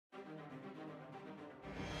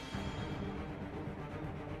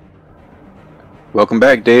Welcome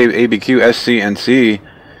back, Dave, ABQ, SCNC.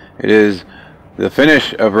 It is the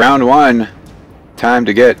finish of round one. Time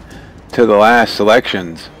to get to the last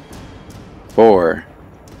selections for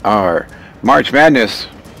our March Madness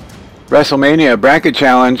WrestleMania Bracket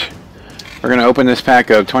Challenge. We're going to open this pack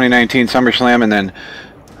of 2019 SummerSlam, and then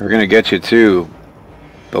we're going to get you to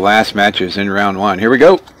the last matches in round one. Here we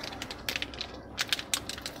go.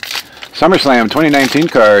 SummerSlam 2019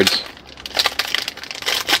 cards.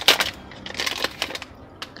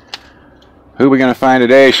 Who are we going to find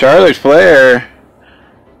today? Charlotte Flair,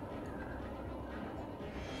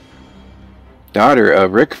 daughter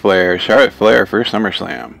of Ric Flair. Charlotte Flair for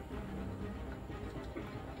SummerSlam.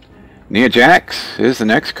 Nia Jax is the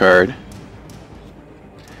next card.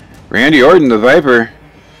 Randy Orton, the Viper.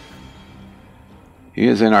 He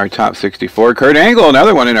is in our top 64. Kurt Angle,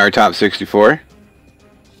 another one in our top 64.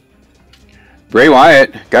 Bray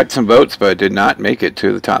Wyatt got some votes but did not make it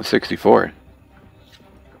to the top 64.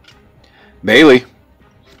 Bayley,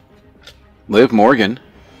 Liv Morgan,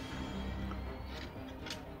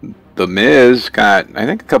 The Miz got, I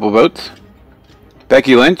think, a couple votes.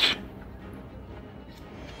 Becky Lynch,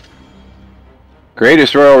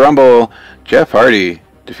 Greatest Royal Rumble, Jeff Hardy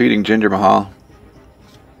defeating Jinder Mahal.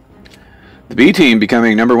 The B Team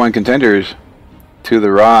becoming #1 contenders to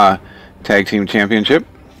the Raw Tag Team Championship.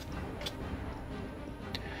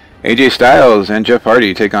 AJ Styles and Jeff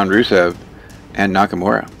Hardy take on Rusev and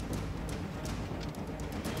Nakamura.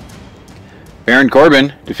 Baron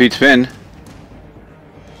Corbin defeats Finn.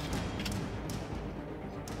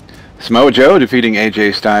 Samoa Joe defeating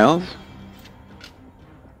AJ Styles.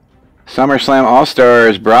 SummerSlam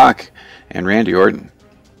All-Stars Brock and Randy Orton.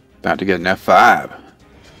 About to get an F5.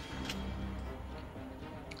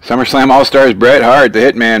 SummerSlam All-Stars Bret Hart, the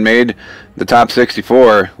Hitman, made the top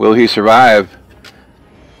 64. Will he survive?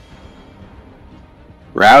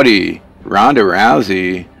 Rowdy, Ronda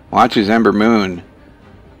Rousey watches Ember Moon.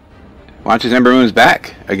 Watches Ember Moon's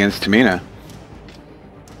back against Tamina.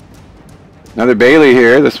 Another Bayley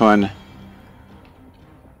here. This one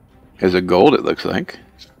is a gold, it looks like.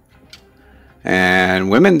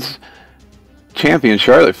 And women's champion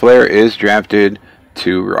Charlotte Flair is drafted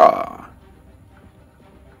to Raw.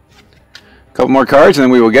 A couple more cards and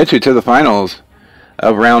then we will get you to the finals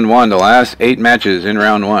of round one. The last 8 matches in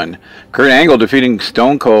round one. Kurt Angle defeating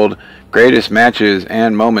Stone Cold. Greatest matches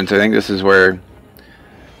and moments. I think this is where...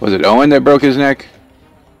 Was it Owen that broke his neck?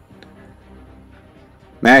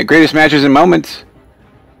 Greatest matches and moments.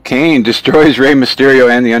 Kane destroys Rey Mysterio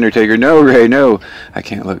and The Undertaker. No, Rey, no. I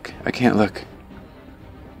can't look. I can't look.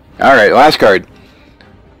 Alright, last card.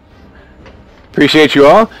 Appreciate you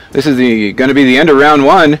all. This is going to be the end of round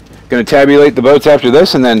one. Going to tabulate the votes after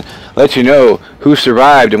this and then let you know who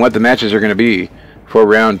survived and what the matches are going to be for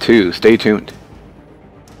round two. Stay tuned.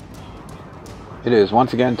 It is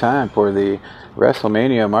once again time for the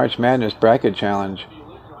WrestleMania March Madness Bracket Challenge.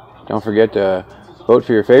 Don't forget to vote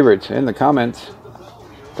for your favorites in the comments.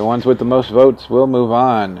 The ones with the most votes will move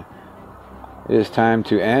on. It is time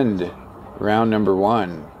to end round number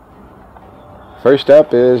one. First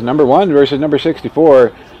up is number 1 versus number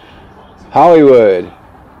 64. Hollywood,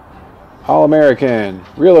 All-American,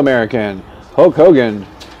 Real American, Hulk Hogan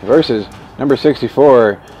versus number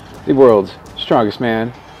 64, the world's strongest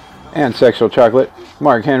man and sexual chocolate,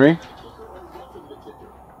 Mark Henry.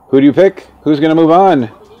 Who do you pick? Who's going to move on?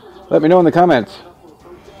 Let me know in the comments.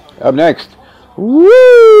 Up next,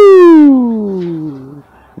 woo!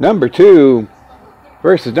 Number 2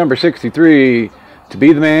 versus number 63. To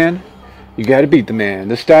be the man, you got to beat the man.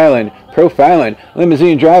 The styling, profiling,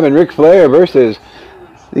 limousine driving Ric Flair versus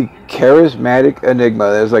the charismatic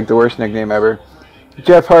enigma. That is like the worst nickname ever.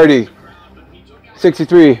 Jeff Hardy,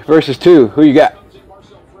 63 versus 2. Who you got?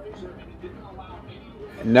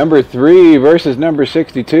 Number 3 versus number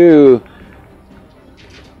 62.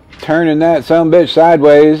 Turning that sumbitch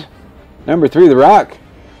sideways. Number 3, The Rock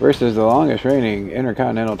versus the longest reigning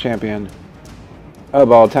Intercontinental Champion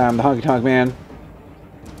of all time, the Honky Tonk Man.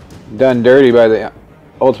 Done dirty by the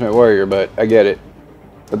Ultimate Warrior, but I get it.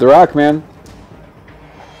 But The Rock, man.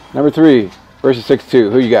 Number 3 versus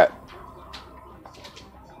 62. Who you got?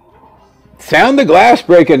 Sound the glass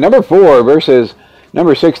breaking. Number 4 versus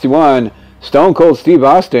number 61. Stone Cold Steve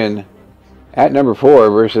Austin at number 4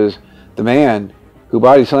 versus the man who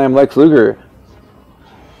body slammed Lex Luger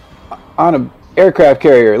on an aircraft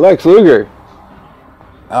carrier. Lex Luger.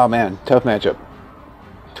 Oh man, tough matchup.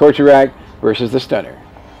 Torture Rack versus the Stunner.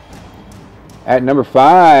 At number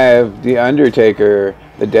 5, The Undertaker,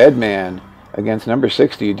 the Dead Man, against number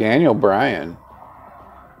 60, Daniel Bryan.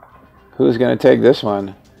 Who's going to take this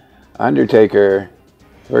one? Undertaker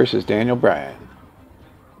versus Daniel Bryan.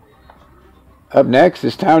 Up next,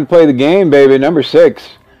 it's time to play the game, baby. Number 6,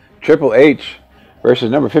 Triple H versus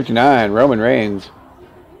number 59, Roman Reigns.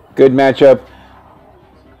 Good matchup.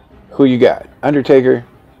 Who you got? Undertaker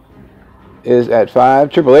is at 5.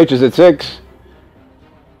 Triple H is at 6.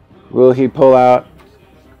 Will he pull out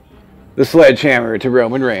the sledgehammer to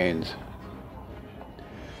Roman Reigns?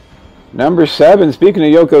 Number 7, speaking of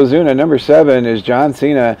Yokozuna, number 7 is John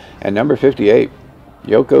Cena, and number 58,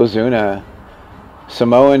 Yokozuna,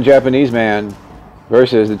 Samoan Japanese man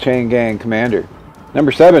versus the Chain Gang Commander.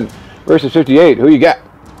 Number 7 versus 58, who you got?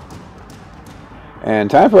 And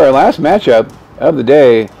time for our last matchup of the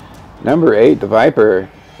day. Number 8, the Viper,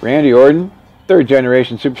 Randy Orton, third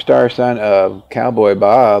generation superstar, son of Cowboy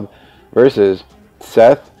Bob, versus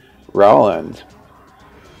Seth Rollins,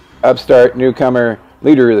 upstart newcomer,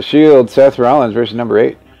 leader of the Shield, Seth Rollins versus number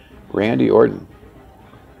 8, Randy Orton.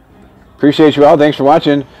 Appreciate you all. Thanks for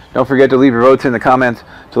watching. Don't forget to leave your votes in the comments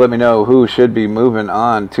to let me know who should be moving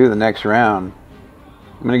on to the next round.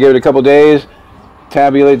 I'm going to give it a couple days,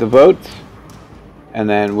 tabulate the votes, and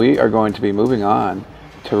then we are going to be moving on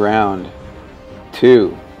to round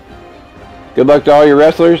 2. Good luck to all your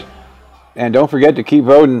wrestlers, and don't forget to keep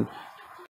voting